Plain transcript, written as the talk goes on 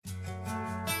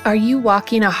Are you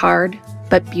walking a hard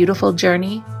but beautiful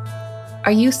journey?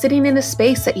 Are you sitting in a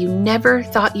space that you never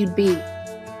thought you'd be?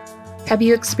 Have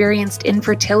you experienced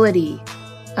infertility,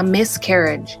 a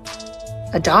miscarriage,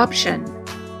 adoption?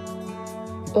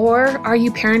 Or are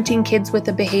you parenting kids with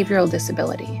a behavioral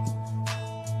disability?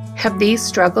 Have these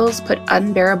struggles put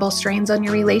unbearable strains on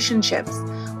your relationships,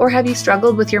 or have you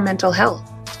struggled with your mental health?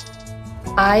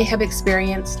 I have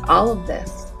experienced all of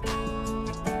this.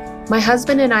 My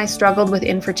husband and I struggled with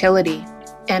infertility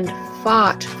and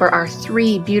fought for our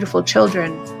 3 beautiful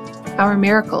children, our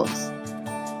miracles.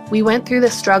 We went through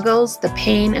the struggles, the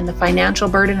pain, and the financial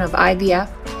burden of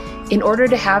IVF in order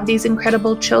to have these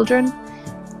incredible children,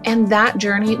 and that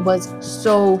journey was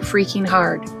so freaking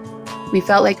hard. We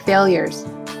felt like failures,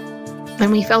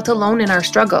 and we felt alone in our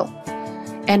struggle.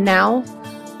 And now,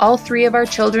 all 3 of our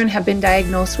children have been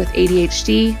diagnosed with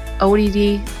ADHD,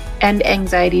 ODD, and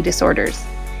anxiety disorders.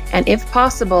 And if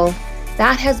possible,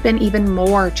 that has been even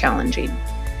more challenging.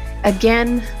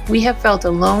 Again, we have felt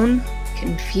alone,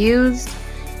 confused,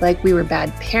 like we were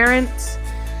bad parents,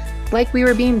 like we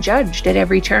were being judged at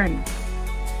every turn.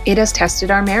 It has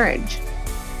tested our marriage.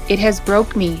 It has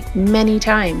broke me many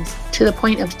times to the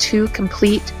point of 2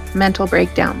 complete mental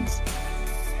breakdowns.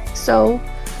 So,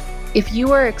 if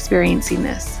you are experiencing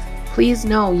this, please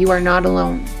know you are not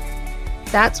alone.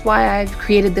 That's why I've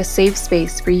created this safe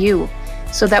space for you,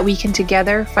 so that we can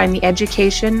together find the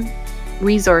education,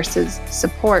 resources,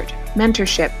 support,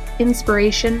 mentorship,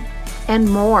 inspiration, and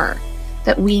more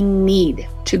that we need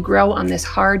to grow on this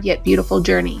hard yet beautiful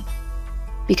journey.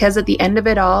 Because at the end of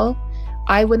it all,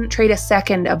 I wouldn't trade a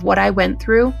second of what I went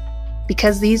through,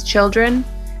 because these children,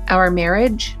 our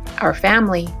marriage, our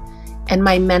family, and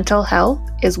my mental health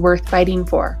is worth fighting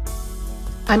for.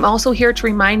 I'm also here to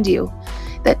remind you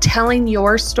that telling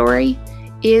your story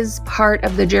is part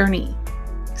of the journey.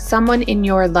 Someone in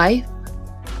your life,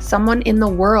 someone in the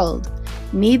world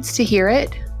needs to hear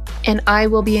it, and I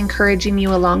will be encouraging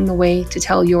you along the way to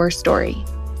tell your story.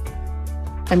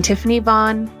 I'm Tiffany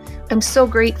Vaughn. I'm so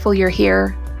grateful you're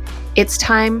here. It's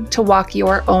time to walk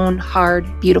your own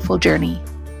hard, beautiful journey.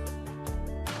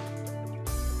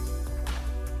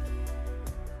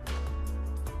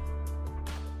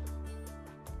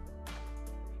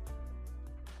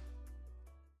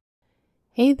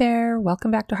 Hey there, welcome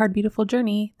back to Hard Beautiful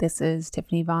Journey. This is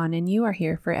Tiffany Vaughn and you are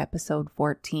here for episode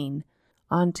 14.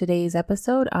 On today's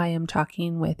episode, I am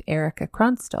talking with Erica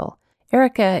Kronstall.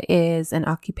 Erica is an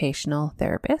occupational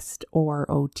therapist, or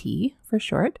OT for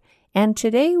short, and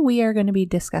today we are going to be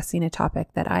discussing a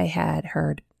topic that I had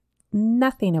heard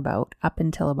nothing about up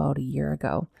until about a year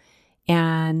ago,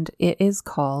 and it is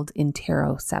called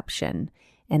interoception,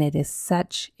 and it is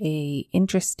such an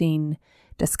interesting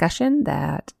discussion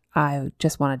that I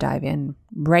just want to dive in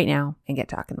right now and get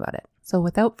talking about it. So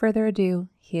without further ado,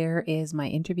 here is my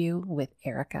interview with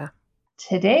Erica.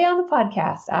 Today on the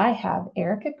podcast, I have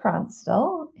Erica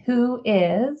Kronstall, who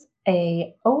is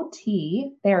a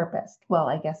OT therapist. Well,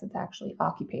 I guess it's actually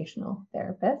occupational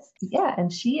therapist. Yeah,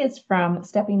 and she is from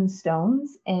Stepping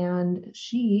Stones, and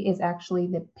she is actually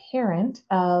the parent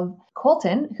of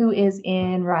Colton, who is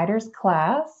in Ryder's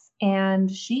class. And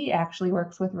she actually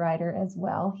works with Ryder as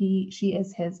well. She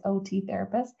is his OT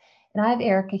therapist. And I have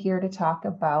Erica here to talk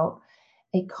about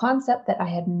a concept that I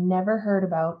had never heard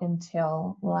about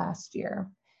until last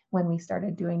year when we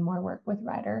started doing more work with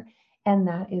Ryder, and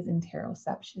that is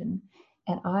interoception.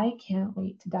 And I can't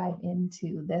wait to dive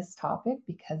into this topic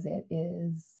because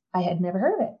I had never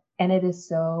heard of it, and it is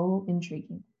so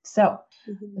intriguing. So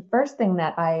the first thing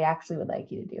that I actually would like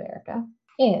you to do, Erica,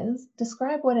 is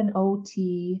describe what an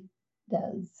OT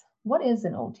does. What is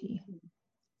an OT?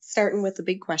 Starting with the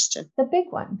big question. The big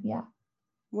one, yeah.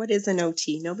 What is an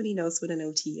OT? Nobody knows what an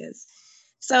OT is.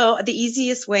 So the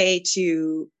easiest way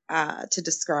to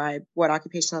describe what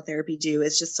occupational therapy do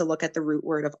is just to look at the root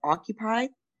word of occupy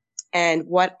and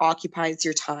what occupies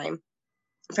your time.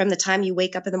 From the time you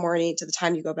wake up in the morning to the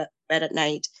time you go to bed at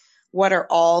night, what are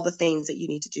all the things that you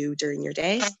need to do during your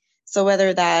day? So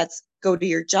whether that's go to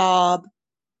your job,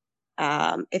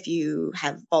 if you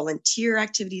have volunteer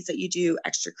activities that you do,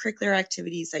 extracurricular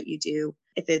activities that you do,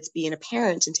 if it's being a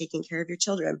parent and taking care of your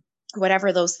children,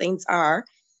 whatever those things are,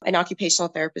 an occupational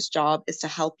therapist job is to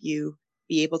help you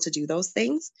be able to do those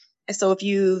things. And so if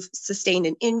you've sustained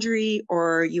an injury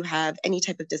or you have any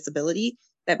type of disability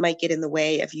that might get in the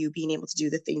way of you being able to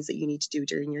do the things that you need to do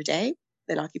during your day,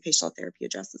 then occupational therapy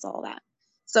addresses all that.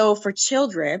 So for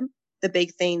children, the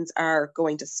big things are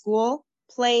going to school,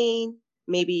 playing,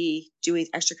 maybe doing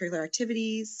extracurricular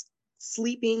activities,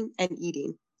 sleeping, and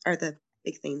eating are the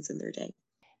big things in their day.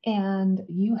 And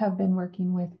you have been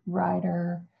working with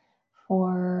Ryder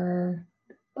for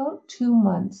 2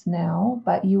 months now,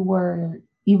 but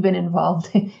you've been involved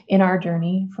in our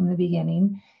journey from the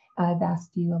beginning. I've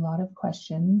asked you a lot of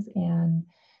questions, and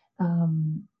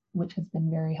which has been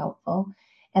very helpful.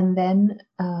 And then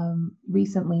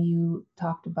recently you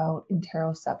talked about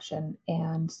interoception.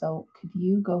 And so could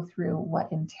you go through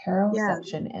what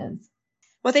interoception is?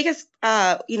 Well, I think it's,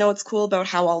 what's cool about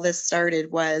how all this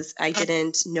started was I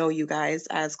didn't know you guys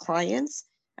as clients.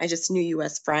 I just knew you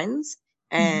as friends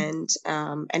and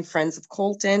friends of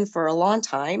Colton for a long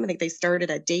time. I think they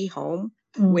started at Day Home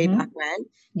way back when.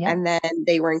 Yep. And then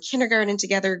they were in kindergarten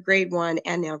together, grade 1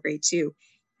 and now grade 2.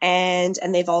 And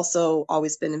they've also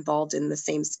always been involved in the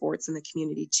same sports in the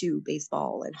community too,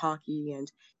 baseball and hockey.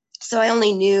 And so I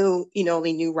only knew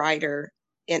Ryder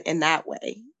in that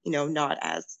way, not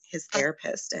as his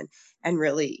therapist and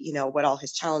really, what all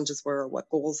his challenges were, what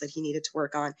goals that he needed to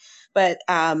work on. But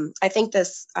I think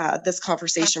this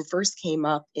conversation first came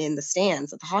up in the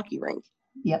stands at the hockey rink.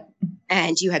 Yep.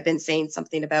 And you had been saying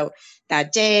something about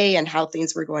that day and how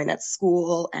things were going at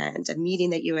school and a meeting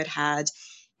that you had.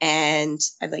 And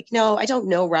I'm like, no, I don't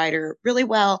know Ryder really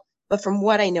well, but from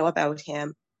what I know about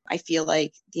him, I feel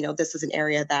like, this is an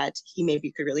area that he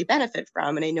maybe could really benefit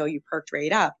from. And I know you perked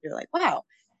right up. You're like, wow,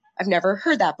 I've never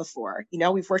heard that before.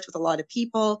 We've worked with a lot of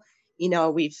people.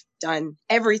 We've done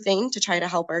everything to try to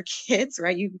help our kids,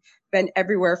 right? You've been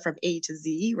everywhere from A to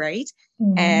Z, right?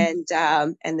 And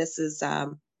this is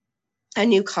a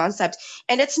new concept.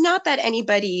 And it's not that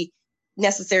anybody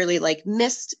necessarily like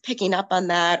missed picking up on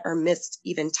that or missed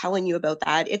even telling you about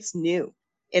that. It's new.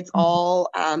 It's all,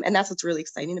 and that's what's really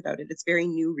exciting about it. It's very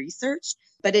new research,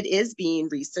 but it is being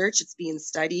researched. It's being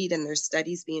studied, and there's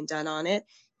studies being done on it.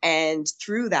 And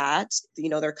through that,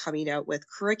 they're coming out with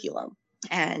curriculum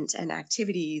and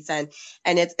activities, and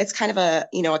it's kind of a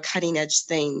cutting edge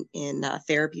thing in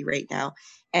therapy right now,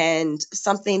 and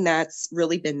something that's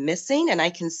really been missing. And I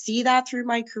can see that through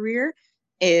my career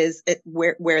is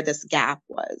where this gap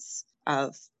was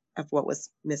of what was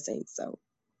missing. So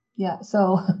yeah.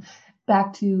 So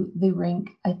back to the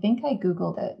rink, I think I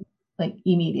Googled it like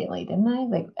immediately, didn't I?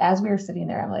 Like as we were sitting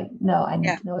there, I'm like, no, I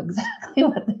need to know exactly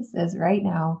what this is right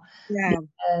now. Yeah.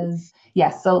 Because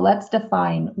yes, so let's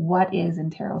define what is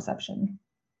interoception.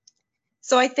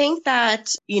 So I think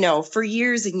that, for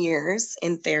years and years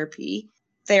in therapy,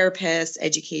 therapists,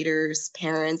 educators,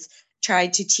 parents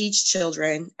tried to teach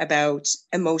children about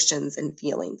emotions and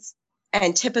feelings.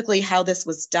 And typically how this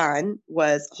was done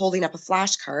was holding up a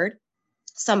flashcard,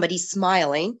 somebody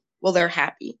smiling, well, they're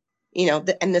happy,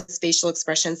 and this facial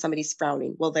expression, somebody's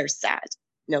frowning, well, they're sad,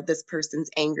 this person's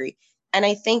angry. And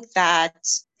I think that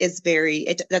is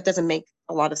that doesn't make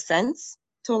a lot of sense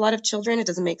to a lot of children. It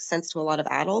doesn't make sense to a lot of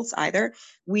adults either.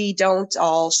 We don't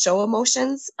all show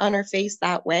emotions on our face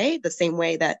that way, the same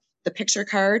way that the picture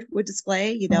card would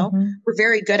display, We're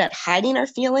very good at hiding our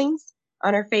feelings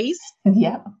on our face.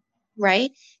 Yeah.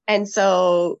 Right. And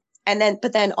so,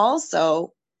 but then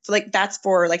also, like that's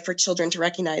for children to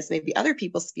recognize maybe other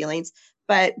people's feelings.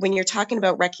 But when you're talking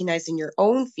about recognizing your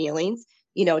own feelings,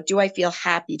 do I feel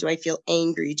happy? Do I feel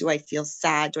angry? Do I feel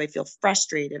sad? Do I feel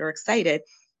frustrated or excited?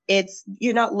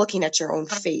 You're not looking at your own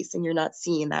face and you're not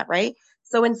seeing that, right?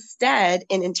 So instead,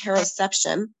 in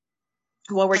interoception,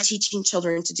 what we're teaching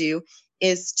children to do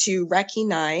is to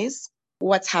recognize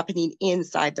what's happening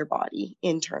inside their body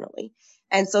internally.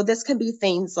 And so this can be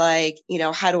things like,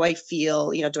 how do I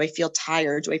feel? Do I feel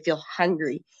tired? Do I feel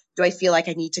hungry? Do I feel like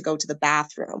I need to go to the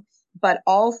bathroom? But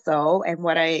also, and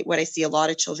what I see a lot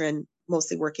of children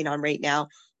mostly working on right now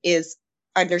is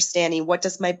understanding, what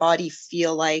does my body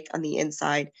feel like on the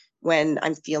inside when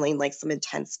I'm feeling like some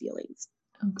intense feelings.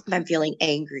 Okay. I'm feeling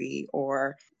angry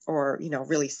or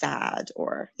really sad,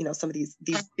 or some of these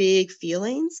big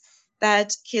feelings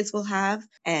that kids will have,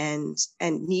 and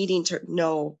needing to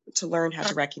learn how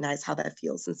to recognize how that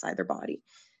feels inside their body.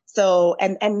 So,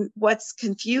 and what's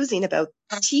confusing about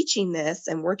teaching this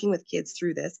and working with kids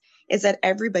through this is that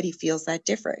everybody feels that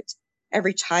different.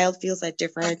 Every child feels that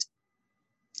different.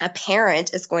 A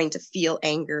parent is going to feel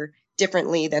anger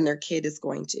differently than their kid is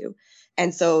going to.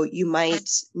 And so you might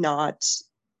not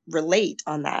relate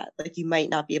on that. Like you might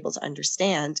not be able to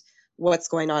understand what's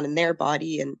going on in their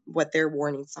body and what their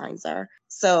warning signs are.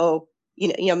 So,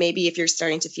 maybe if you're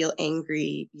starting to feel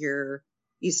angry,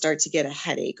 you start to get a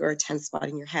headache or a tense spot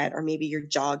in your head, or maybe your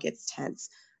jaw gets tense.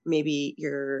 Maybe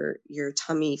your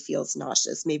tummy feels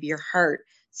nauseous. Maybe your heart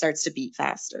starts to beat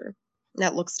faster. And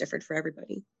that looks different for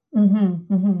everybody.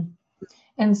 Mm-hmm, mm-hmm.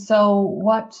 And so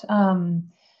what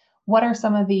are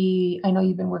some of I know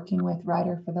you've been working with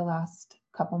Ryder for the last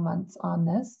couple months on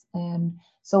this. And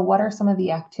so what are some of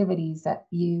the activities that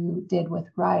you did with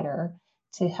Ryder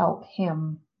to help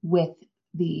him with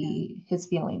his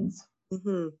feelings?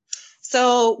 Mm-hmm.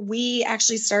 So we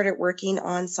actually started working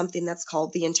on something that's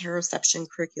called the interoception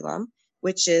curriculum,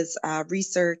 which is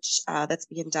research that's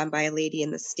being done by a lady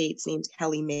in the States named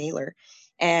Kelly Mailer.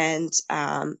 And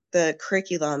the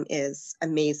curriculum is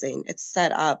amazing. It's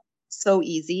set up so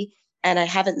easy. And I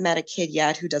haven't met a kid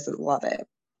yet who doesn't love it.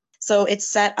 So it's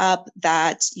set up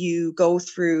that you go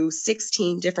through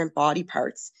 16 different body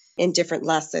parts in different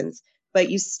lessons, but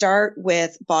you start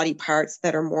with body parts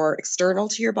that are more external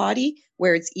to your body,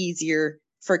 where it's easier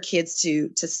for kids to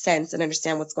sense and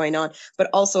understand what's going on, but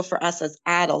also for us as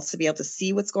adults to be able to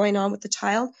see what's going on with the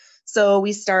child. So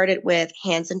we started with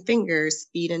hands and fingers,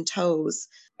 feet and toes,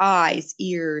 eyes,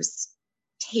 ears,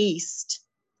 taste.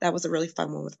 That was a really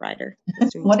fun one with Ryder.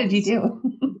 What did you do?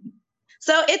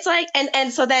 So it's like,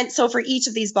 so for each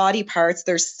of these body parts,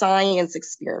 there's science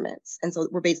experiments. And so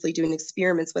we're basically doing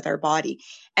experiments with our body.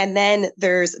 And then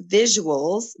there's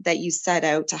visuals that you set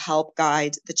out to help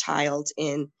guide the child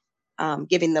in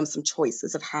giving them some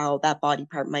choices of how that body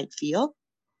part might feel.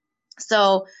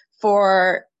 So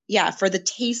for the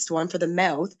taste one, for the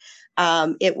mouth,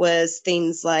 it was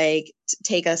things like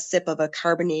take a sip of a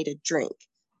carbonated drink,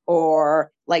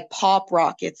 or like pop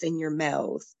rockets in your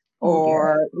mouth.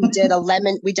 Or we did a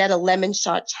lemon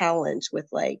shot challenge with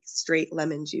like straight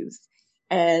lemon juice.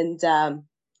 And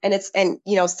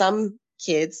some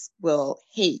kids will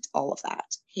hate all of that.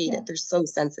 Hate it. They're so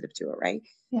sensitive to it, right?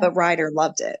 Yeah. But Ryder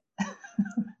loved it.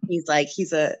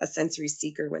 He's a sensory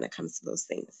seeker when it comes to those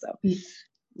things. So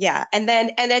yeah.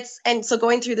 And so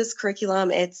going through this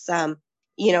curriculum, it's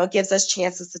it gives us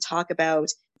chances to talk about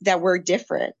that we're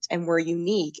different and we're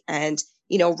unique. And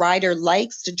Ryder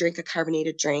likes to drink a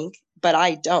carbonated drink, but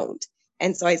I don't.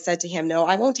 And so I said to him, no,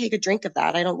 I won't take a drink of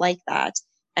that. I don't like that.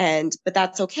 But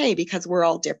that's okay, because we're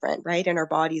all different, right? And our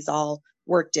bodies all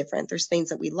work different. There's things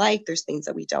that we like, there's things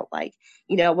that we don't like.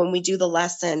 When we do the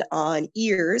lesson on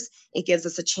ears, it gives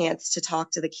us a chance to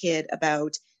talk to the kid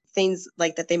about things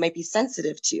like that they might be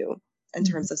sensitive to in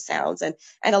terms of sounds. And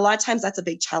a lot of times that's a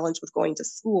big challenge with going to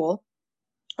school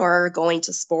or going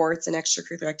to sports and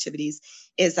extracurricular activities,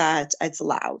 is that it's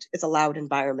loud. It's a loud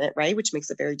environment, right? Which makes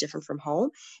it very different from home.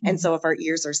 Mm-hmm. And so if our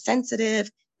ears are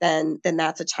sensitive, then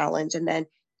that's a challenge. And then,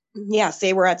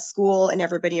 say we're at school and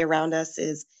everybody around us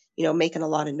is, making a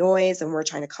lot of noise and we're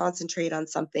trying to concentrate on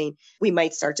something, we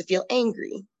might start to feel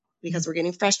angry because we're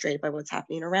getting frustrated by what's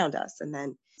happening around us. And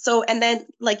then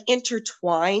like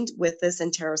intertwined with this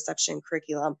interoception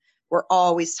curriculum, we're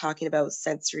always talking about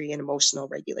sensory and emotional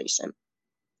regulation.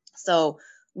 So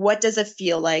what does it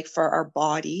feel like for our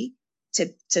body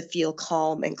to feel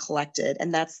calm and collected?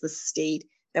 And that's the state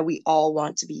that we all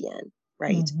want to be in,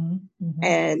 right? Mm-hmm,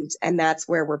 mm-hmm. And that's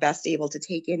where we're best able to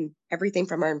take in everything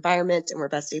from our environment, and we're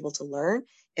best able to learn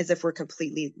is if we're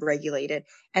completely regulated.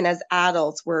 And as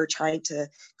adults, we're trying to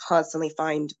constantly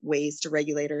find ways to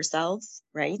regulate ourselves,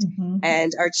 right? Mm-hmm.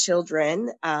 And our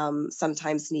children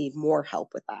sometimes need more help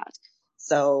with that.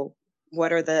 So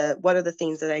what are the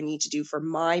things that I need to do for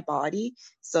my body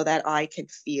so that I can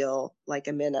feel like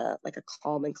I'm in a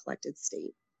calm and collected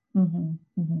state? Mm-hmm,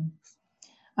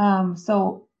 mm-hmm.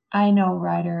 So I know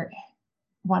Ryder,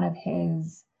 one of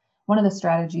the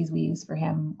strategies we use for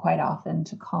him quite often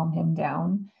to calm him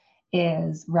down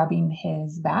is rubbing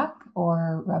his back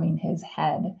or rubbing his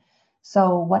head.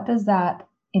 So what does that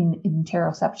in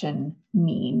interoception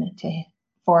mean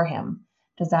for him?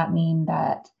 Does that mean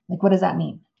that, like, what does that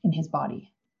mean in his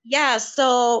body? Yeah.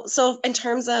 So in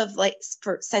terms of like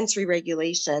for sensory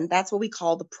regulation, that's what we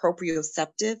call the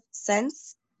proprioceptive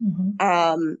sense.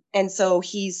 Mm-hmm. And so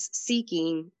he's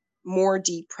seeking more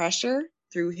deep pressure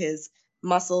through his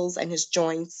muscles and his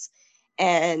joints.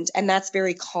 And that's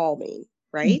very calming,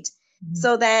 right? Mm-hmm.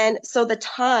 So the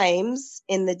times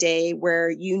in the day where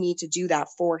you need to do that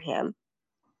for him,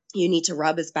 you need to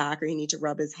rub his back or you need to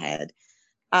rub his head.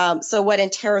 So what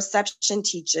interoception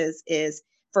teaches is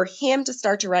for him to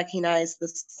start to recognize the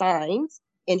signs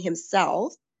in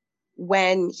himself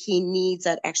when he needs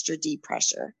that extra deep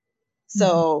pressure.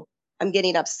 So I'm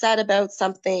getting upset about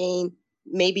something.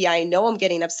 Maybe I know I'm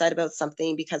getting upset about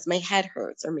something because my head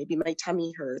hurts, or maybe my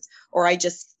tummy hurts, or I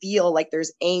just feel like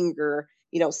there's anger,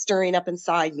 stirring up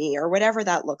inside me, or whatever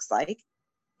that looks like.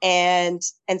 And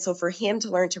so for him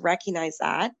to learn to recognize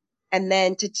that, and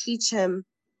then to teach him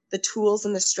the tools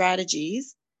and the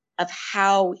strategies of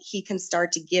how he can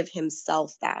start to give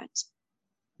himself that.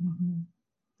 Mm-hmm.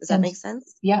 Does that make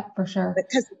sense? Yeah, for sure.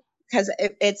 Because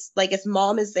it's like, if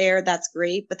mom is there, that's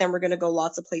great. But then we're going to go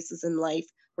lots of places in life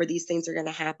where these things are going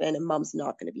to happen and mom's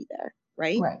not going to be there.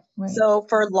 Right. Right. So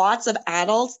for lots of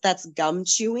adults, that's gum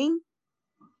chewing.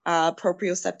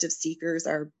 proprioceptive seekers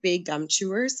are big gum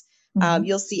chewers.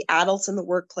 You'll see adults in the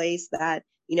workplace that,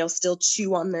 still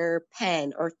chew on their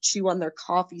pen or chew on their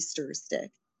coffee stir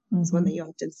stick is one that you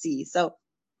often see. So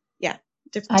yeah,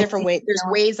 different ways. There's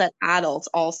ways that adults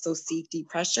also seek deep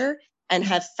pressure and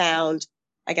have found,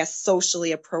 I guess,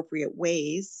 socially appropriate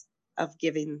ways of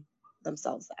giving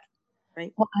themselves that.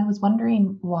 Right. Well, I was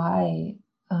wondering why,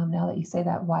 now that you say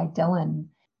that, why Dylan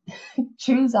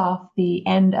chews off the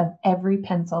end of every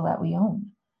pencil that we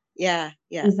own. Yeah.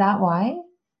 Is that why?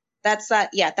 That's that.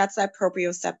 Yeah, that's that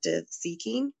proprioceptive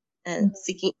seeking and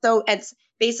seeking. So it's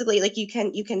basically like you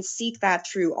can seek that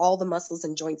through all the muscles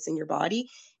and joints in your body.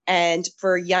 And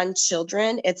for young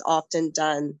children, it's often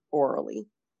done orally.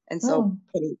 And so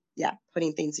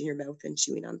putting things in your mouth and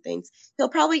chewing on things.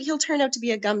 He'll turn out to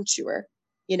be a gum chewer,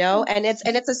 and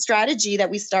it's a strategy that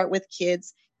we start with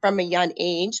kids from a young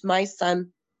age. My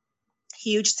son,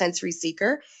 huge sensory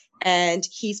seeker, and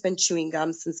he's been chewing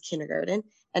gum since kindergarten,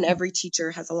 and every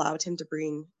teacher has allowed him to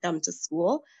bring gum to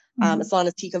school, as long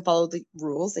as he can follow the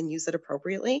rules and use it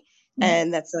appropriately.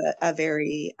 And that's a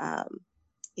very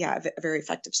very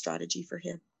effective strategy for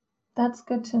him. That's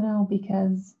good to know,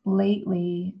 because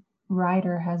lately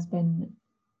Ryder has been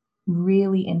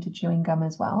really into chewing gum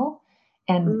as well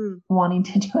and wanting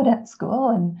to do it at school.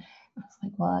 And I was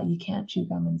like, well, you can't chew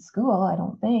gum in school, I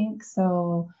don't think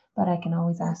so, but I can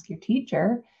always ask your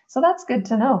teacher. So that's good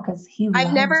to know, because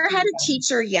I've never had a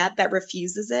teacher yet that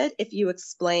refuses it if you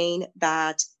explain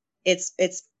that it's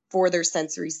for their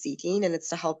sensory seeking and it's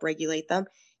to help regulate them.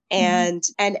 And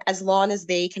as long as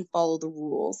they can follow the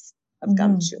rules of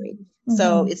gum chewing.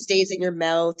 So it stays in your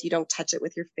mouth. You don't touch it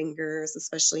with your fingers,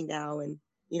 especially now in,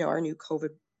 our new COVID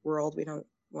world. We don't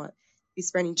want to be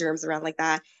spreading germs around like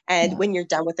that. And when you're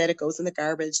done with it, it goes in the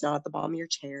garbage, not at the bottom of your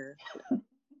chair.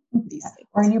 These things.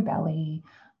 Or in your belly.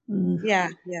 Yeah.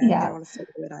 You don't want to stick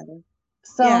to it either.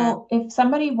 So if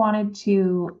somebody wanted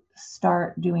to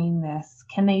start doing this,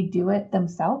 can they do it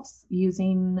themselves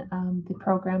using the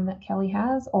program that Kelly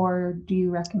has, or do you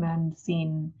recommend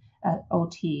seeing an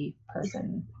OT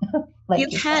person? You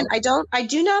can. I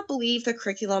do not believe the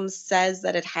curriculum says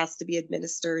that it has to be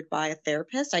administered by a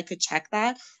therapist. I could check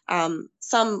that.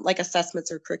 Some like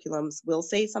assessments or curriculums will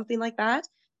say something like that.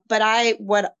 But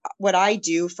what I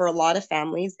do for a lot of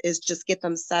families is just get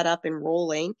them set up and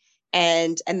rolling,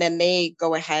 and then they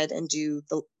go ahead and do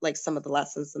some of the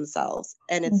lessons themselves.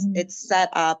 And it's set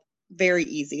up very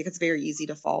easy. It's very easy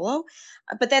to follow.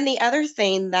 But then the other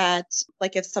thing that,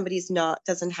 like, if somebody's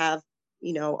doesn't have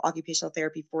occupational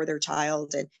therapy for their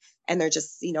child, and they're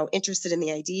just, interested in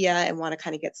the idea and want to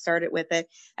kind of get started with it,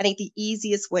 I think the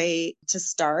easiest way to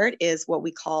start is what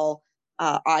we call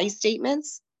I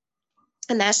statements.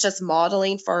 And that's just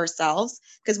modeling for ourselves,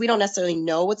 because we don't necessarily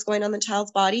know what's going on in the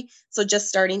child's body. So just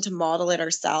starting to model it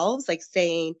ourselves, like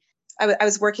saying, I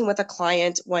was working with a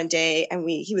client one day, and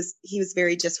he was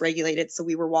very dysregulated. So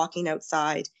we were walking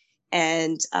outside,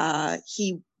 and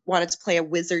he wanted to play a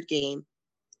wizard game,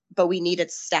 but we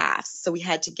needed staffs. So we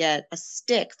had to get a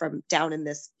stick from down in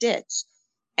this ditch.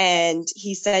 And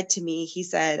he said to me,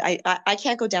 I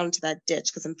can't go down into that ditch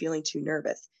because I'm feeling too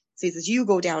nervous. So he says, you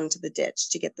go down into the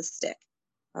ditch to get the stick.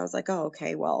 I was like, oh,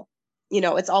 okay, well,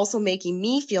 it's also making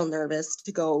me feel nervous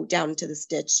to go down into this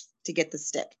ditch to get the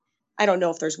stick. I don't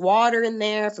know if there's water in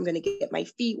there, if I'm going to get my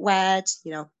feet wet,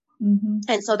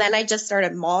 And so then I just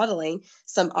started modeling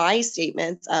some I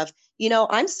statements of,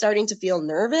 I'm starting to feel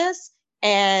nervous,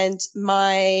 and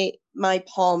my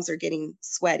palms are getting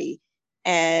sweaty,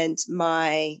 and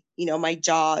my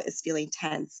jaw is feeling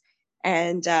tense.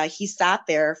 And he sat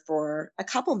there for a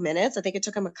couple minutes. I think it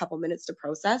took him a couple minutes to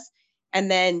process. And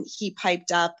then he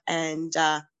piped up, and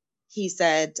he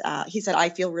said, I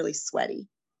feel really sweaty.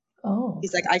 Oh.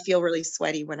 He's like, I feel really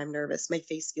sweaty when I'm nervous. My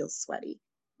face feels sweaty.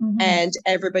 And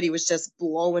everybody was just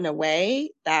blown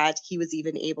away that he was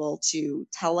even able to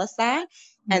tell us that.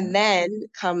 And then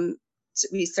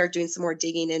we start doing some more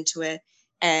digging into it.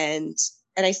 And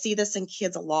I see this in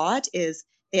kids a lot, is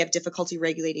they have difficulty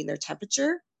regulating their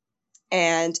temperature.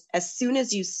 And as soon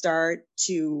as you start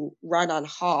to run on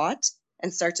hot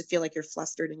and start to feel like you're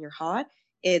flustered and you're hot,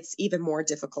 it's even more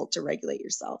difficult to regulate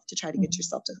yourself, to try to get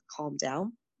yourself to calm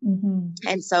down.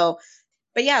 And so,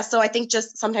 but yeah, so I think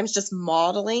sometimes just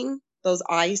modeling those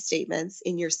I statements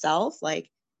in yourself,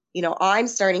 like, I'm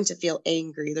starting to feel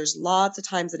angry. There's lots of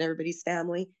times in everybody's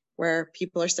family where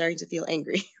people are starting to feel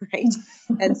angry, right?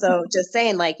 And so just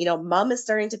saying, like, mom is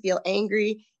starting to feel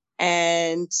angry,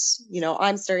 and,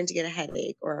 I'm starting to get a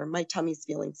headache, or my tummy's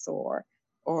feeling sore,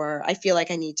 or I feel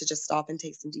like I need to just stop and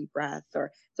take some deep breath,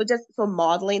 or so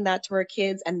modeling that to our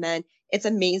kids. And then it's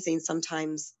amazing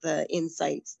sometimes the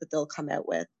insights that they'll come out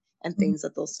with and things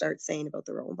that they'll start saying about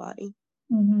their own body.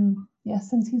 Mm-hmm. Yeah,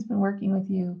 since he's been working with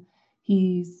you,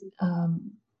 he's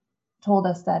told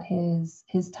us that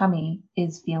his tummy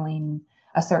is feeling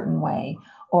a certain way,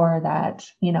 or that,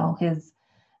 you know, he's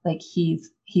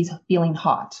feeling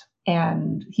hot,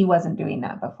 and he wasn't doing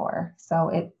that before. So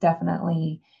it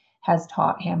definitely has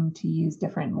taught him to use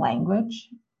different language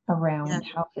around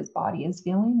how his body is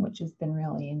feeling, which has been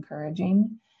really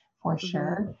encouraging for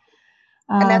sure.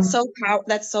 And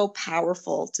that's so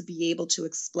powerful to be able to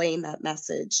explain that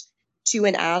message to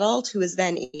an adult who is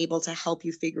then able to help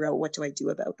you figure out, what do I do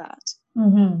about that?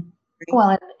 Mm-hmm. Right?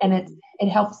 Well, and it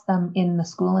helps them in the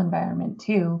school environment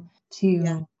too,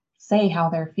 to say how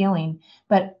they're feeling.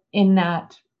 But in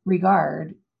that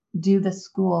regard, do the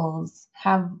schools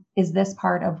is this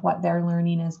part of what they're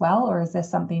learning as well? Or is this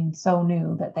something so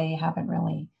new that they haven't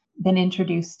really been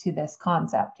introduced to this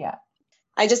concept yet?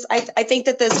 I think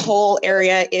that this whole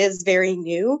area is very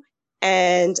new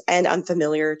and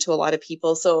unfamiliar to a lot of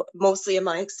people. So mostly in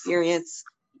my experience,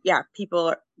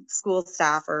 school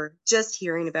staff are just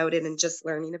hearing about it and just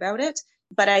learning about it.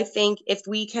 But I think if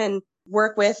we can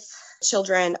work with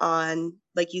children on,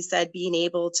 like you said, being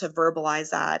able to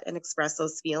verbalize that and express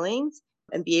those feelings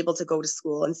and be able to go to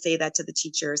school and say that to the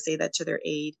teacher, say that to their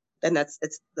aide, then that's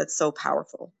so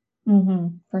powerful. Mm-hmm,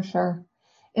 for sure.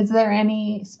 Is there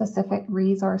any specific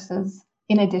resources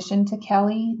in addition to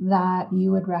Kelly that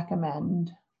you would recommend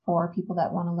for people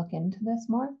that want to look into this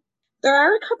more? There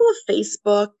are a couple of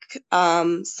Facebook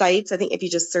sites. I think if you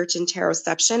just search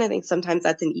interoception, I think sometimes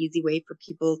that's an easy way for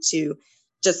people to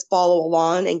just follow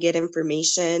along and get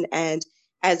information. And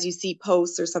as you see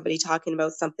posts or somebody talking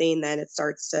about something, then it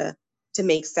starts to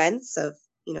make sense of,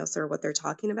 sort of what they're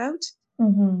talking about.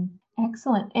 Mm-hmm.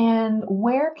 Excellent. And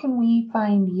where can we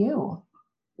find you?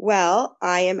 Well,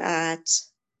 I am at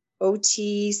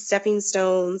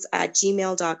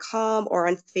otsteppingstones@gmail.com or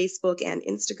on Facebook and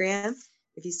Instagram.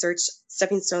 If you search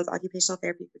Stepping Stones Occupational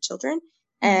Therapy for Children.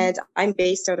 And I'm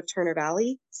based out of Turner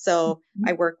Valley. So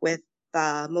I work with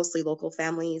mostly local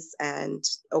families and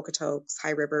Okotoks, High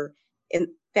River, and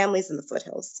families in the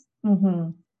foothills.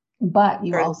 Mm-hmm. But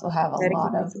you also have a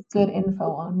lot of good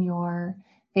info on your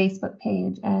Facebook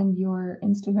page and your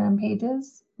Instagram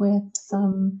pages with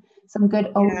some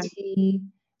good OT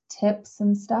tips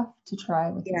and stuff to try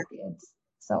with your kids.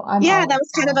 So that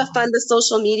was kind of a fun, the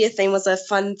social media thing was a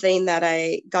fun thing that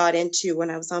I got into when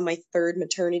I was on my 3rd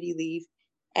maternity leave.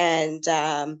 And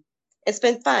it's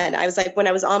been fun. I was like, when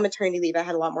I was on maternity leave, I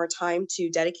had a lot more time to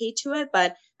dedicate to it,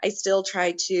 but I still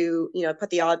try to, put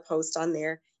the odd post on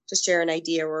there to share an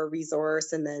idea or a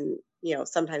resource. And then,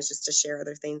 sometimes just to share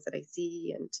other things that I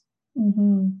see. And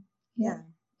yeah,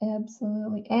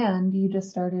 absolutely. And you just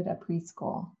started a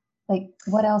preschool. Like,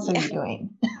 what else are you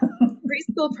doing?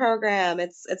 Preschool program.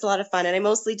 It's a lot of fun. And I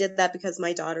mostly did that because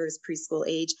my daughter is preschool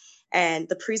age, and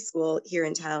the preschool here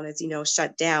in town is,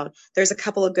 shut down. There's a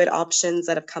couple of good options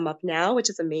that have come up now, which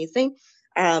is amazing.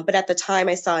 But at the time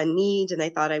I saw a need and I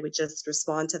thought I would just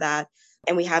respond to that.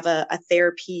 And we have a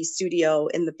therapy studio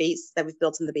in the base that we've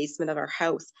built in the basement of our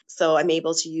house. So I'm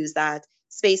able to use that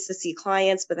space to see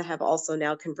clients, but I have also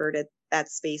now converted that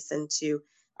space into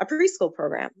a preschool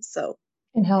program. So,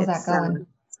 and how's that going?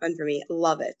 It's fun for me. I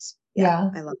love it. Yeah,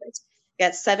 I love it.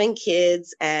 Got 7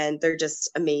 kids and they're just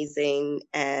amazing.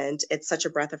 And it's such a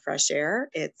breath of fresh air.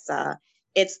 It's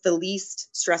the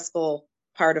least stressful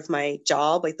part of my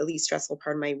job, like the least stressful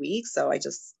part of my week. So I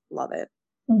just love it.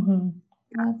 Mm-hmm.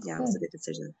 It was a good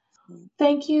decision.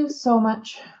 Thank you so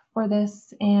much for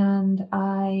this. And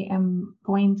I am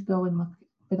going to go and look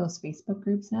for those Facebook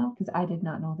groups now because I did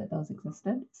not know that those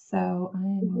existed. So I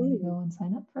am going to go and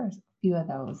sign up for a few of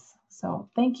those. So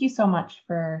thank you so much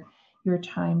for your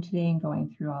time today and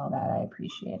going through all that. I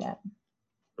appreciate it.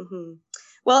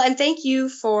 Well, and thank you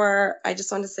I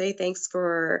just want to say thanks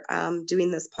for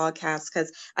doing this podcast, because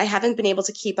I haven't been able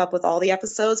to keep up with all the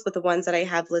episodes, but the ones that I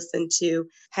have listened to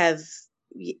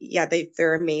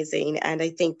they're amazing. And I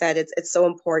think that it's so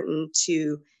important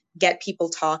to get people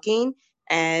talking.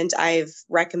 And I've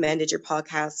recommended your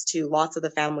podcast to lots of the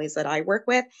families that I work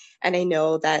with. And I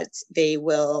know that they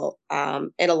will,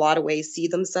 in a lot of ways, see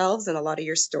themselves in a lot of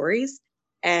your stories.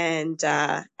 And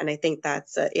I think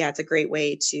that's it's a great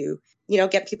way to,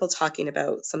 get people talking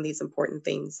about some of these important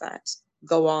things that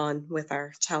go on with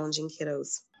our challenging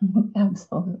kiddos.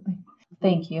 Absolutely.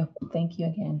 Thank you. Thank you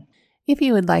again. If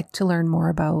you would like to learn more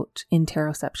about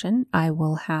interoception, I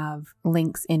will have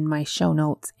links in my show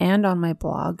notes and on my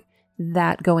blog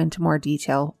that go into more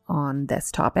detail on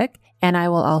this topic. And I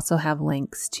will also have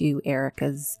links to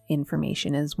Erica's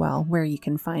information as well, where you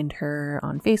can find her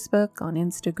on Facebook, on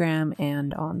Instagram,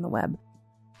 and on the web.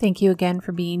 Thank you again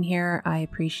for being here. I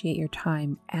appreciate your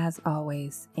time as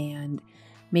always. And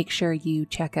make sure you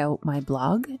check out my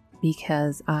blog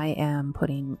because I am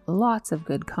putting lots of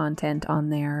good content on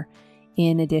there.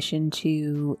 In addition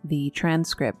to the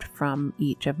transcript from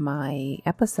each of my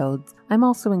episodes, I'm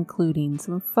also including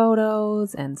some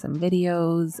photos and some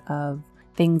videos of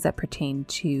things that pertain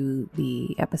to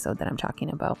the episode that I'm talking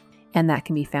about. And that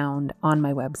can be found on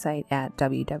my website at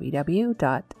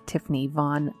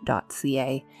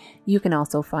www.tiffanyvaughn.ca. You can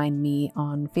also find me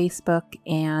on Facebook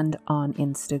and on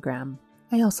Instagram.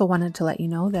 I also wanted to let you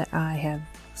know that I have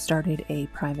started a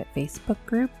private Facebook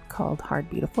group called Hard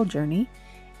Beautiful Journey.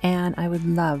 And I would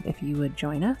love if you would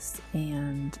join us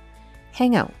and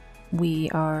hang out. We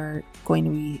are going to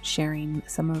be sharing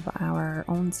some of our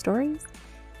own stories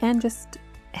and just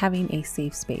having a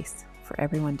safe space for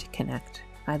everyone to connect.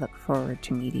 I look forward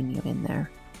to meeting you in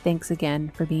there. Thanks again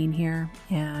for being here.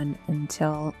 And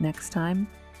until next time,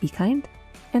 be kind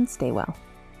and stay well.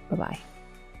 Bye-bye.